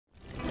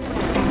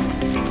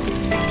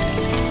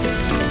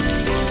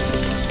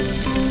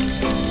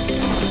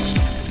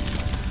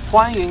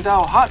欢迎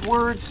到 Hot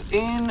Words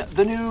in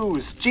the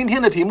News。今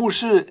天的题目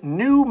是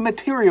New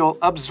Material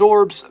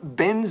Absorbs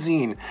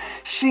Benzene，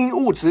 新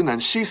物质能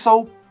吸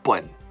收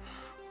苯。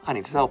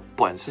你知道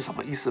苯是什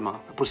么意思吗？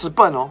不是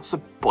笨哦，是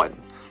苯。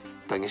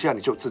等一下你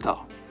就知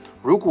道。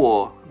如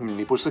果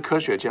你不是科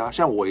学家，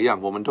像我一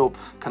样，我们都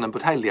可能不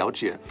太了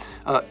解。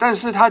但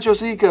是它就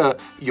是一个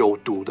有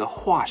毒的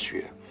化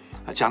学。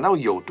讲到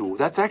有毒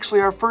 ，That's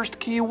actually our first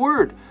key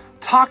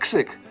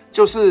word。Toxic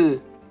就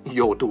是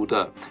有毒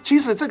的。其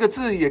实这个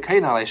字也可以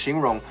拿来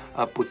形容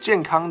不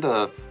健康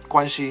的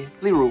关系。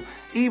例如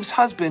 ，Eve's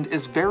husband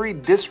is very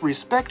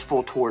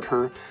disrespectful toward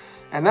her,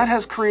 and that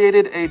has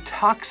created a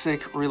toxic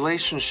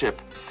relationship.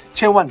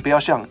 千万不要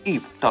像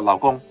Eve 的老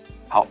公。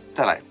好，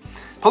再来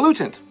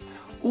 ，pollutant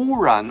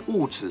污染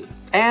物质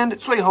 ，and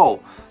最后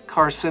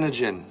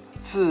carcinogen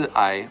致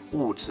癌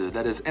物质。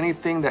That is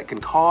anything that can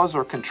cause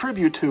or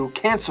contribute to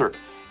cancer.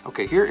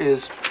 Okay, here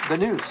is the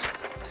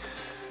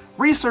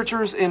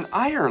news.Researchers in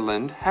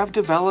Ireland have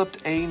developed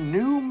a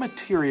new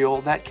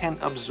material that can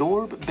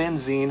absorb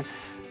benzene,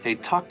 a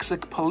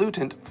toxic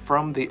pollutant,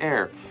 from the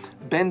air.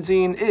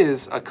 Benzene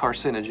is a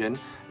carcinogen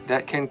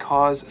that can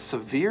cause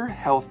severe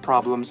health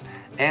problems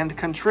and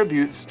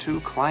contributes to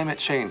climate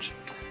change.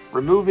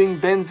 Removing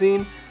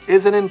benzene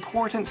is an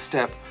important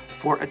step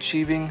for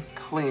achieving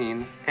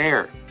clean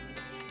air.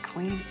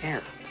 Clean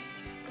air.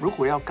 如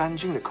果要干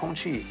净的空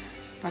气，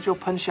那就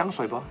喷香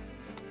水吧。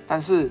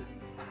但是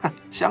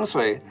香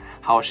水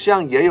好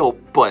像也有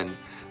苯，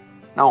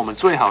那我们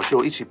最好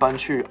就一起搬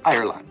去爱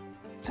尔兰。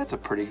That's a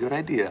pretty good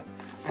idea.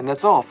 And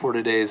that's all for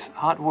today's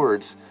Hot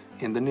Words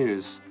in the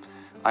News.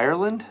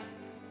 Ireland,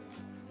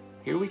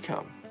 here we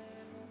come.